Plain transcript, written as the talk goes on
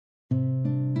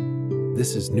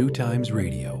This is New Times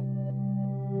Radio.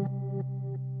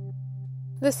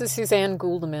 This is Suzanne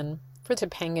Gouldeman for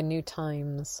Topanga New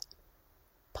Times.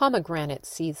 Pomegranate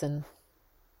season.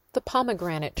 The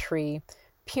pomegranate tree,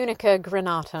 Punica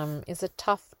granatum, is a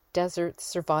tough desert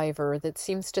survivor that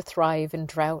seems to thrive in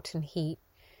drought and heat.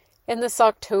 And this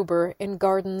October, in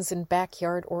gardens and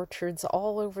backyard orchards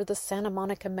all over the Santa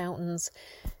Monica Mountains,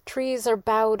 trees are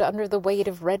bowed under the weight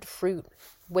of red fruit,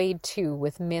 weighed too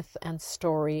with myth and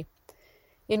story.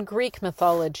 In Greek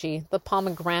mythology, the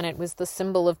pomegranate was the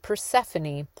symbol of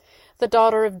Persephone, the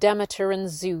daughter of Demeter and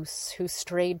Zeus, who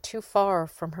strayed too far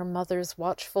from her mother's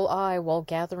watchful eye while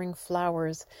gathering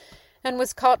flowers, and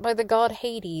was caught by the god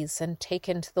Hades and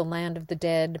taken to the land of the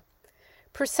dead.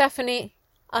 Persephone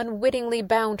unwittingly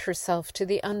bound herself to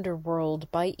the underworld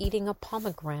by eating a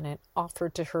pomegranate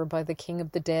offered to her by the king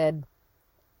of the dead.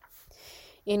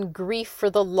 In grief for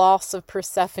the loss of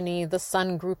Persephone, the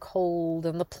sun grew cold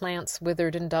and the plants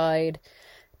withered and died.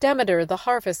 Demeter, the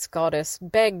harvest goddess,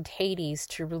 begged Hades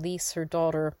to release her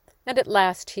daughter, and at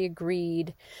last he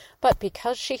agreed. But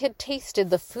because she had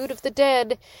tasted the food of the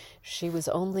dead, she was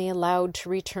only allowed to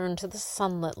return to the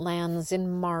sunlit lands in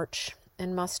March,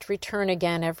 and must return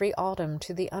again every autumn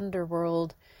to the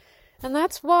underworld. And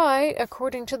that's why,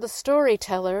 according to the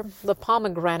storyteller, the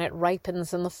pomegranate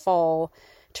ripens in the fall,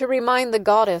 to remind the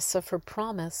goddess of her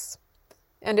promise.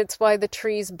 And it's why the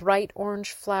tree's bright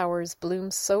orange flowers bloom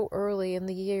so early in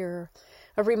the year,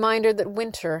 a reminder that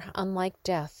winter, unlike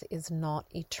death, is not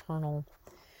eternal.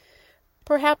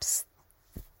 Perhaps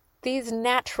these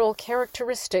natural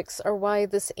characteristics are why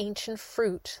this ancient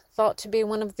fruit, thought to be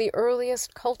one of the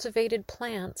earliest cultivated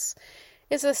plants,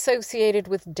 is associated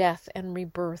with death and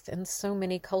rebirth in so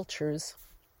many cultures.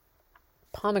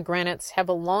 Pomegranates have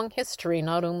a long history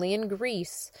not only in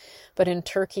Greece, but in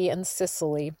Turkey and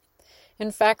Sicily.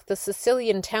 In fact, the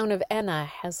Sicilian town of Enna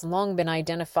has long been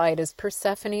identified as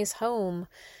Persephone's home.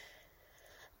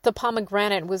 The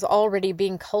pomegranate was already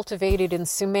being cultivated in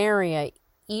Sumeria,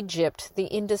 Egypt, the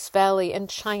Indus Valley, and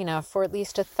China for at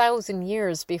least 1,000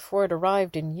 years before it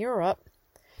arrived in Europe.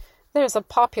 There's a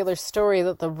popular story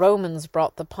that the Romans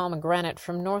brought the pomegranate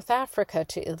from North Africa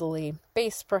to Italy,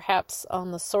 based perhaps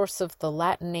on the source of the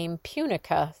Latin name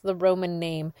Punica, the Roman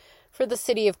name for the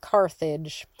city of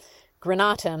Carthage.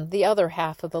 Granatum, the other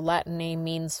half of the Latin name,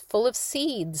 means full of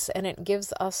seeds, and it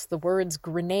gives us the words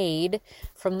grenade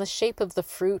from the shape of the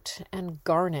fruit and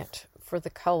garnet for the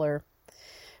color.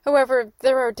 However,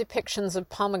 there are depictions of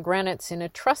pomegranates in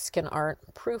Etruscan art,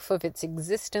 proof of its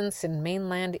existence in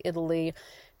mainland Italy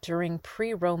during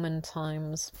pre-Roman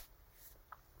times.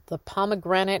 The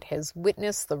pomegranate has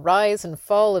witnessed the rise and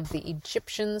fall of the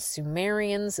Egyptians,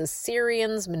 Sumerians,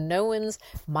 Assyrians, Minoans,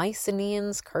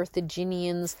 Mycenaeans,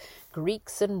 Carthaginians,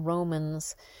 Greeks, and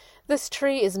Romans. This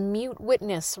tree is mute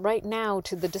witness right now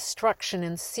to the destruction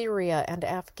in Syria and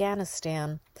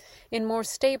Afghanistan. In more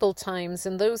stable times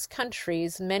in those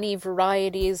countries, many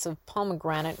varieties of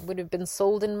pomegranate would have been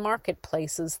sold in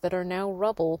marketplaces that are now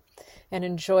rubble and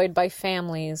enjoyed by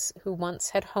families who once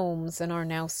had homes and are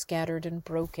now scattered and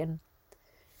broken.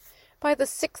 By the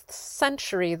 6th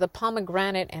century, the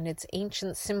pomegranate and its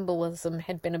ancient symbolism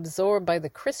had been absorbed by the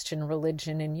Christian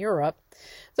religion in Europe.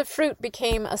 The fruit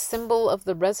became a symbol of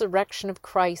the resurrection of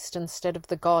Christ instead of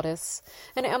the goddess,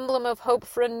 an emblem of hope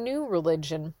for a new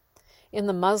religion. In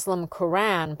the Muslim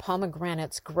Quran,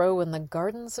 pomegranates grow in the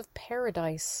gardens of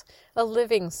paradise, a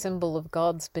living symbol of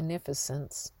God's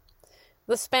beneficence.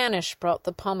 The Spanish brought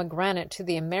the pomegranate to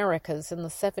the Americas in the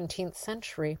 17th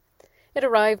century. It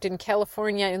arrived in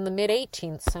California in the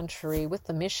mid-18th century with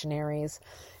the missionaries,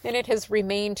 and it has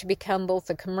remained to become both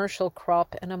a commercial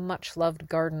crop and a much-loved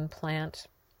garden plant.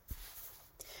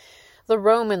 The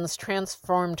Romans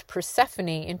transformed Persephone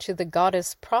into the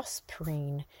goddess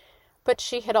Proserpine, but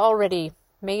she had already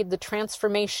made the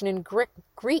transformation in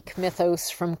Greek mythos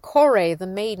from Kore, the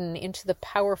maiden, into the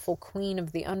powerful queen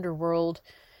of the underworld.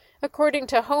 According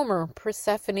to Homer,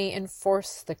 Persephone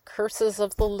enforced the curses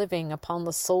of the living upon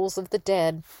the souls of the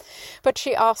dead, but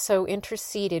she also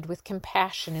interceded with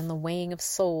compassion in the weighing of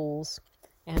souls,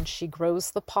 and she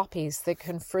grows the poppies that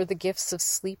confer the gifts of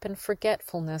sleep and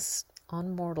forgetfulness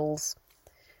on mortals.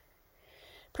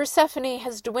 Persephone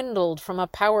has dwindled from a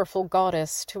powerful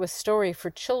goddess to a story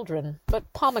for children,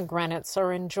 but pomegranates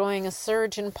are enjoying a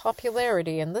surge in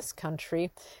popularity in this country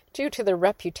due to their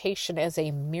reputation as a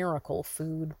miracle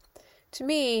food. To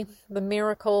me, the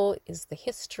miracle is the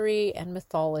history and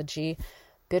mythology,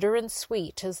 bitter and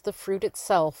sweet as the fruit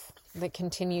itself, that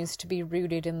continues to be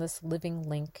rooted in this living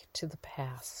link to the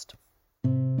past.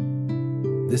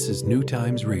 This is New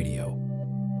Times Radio.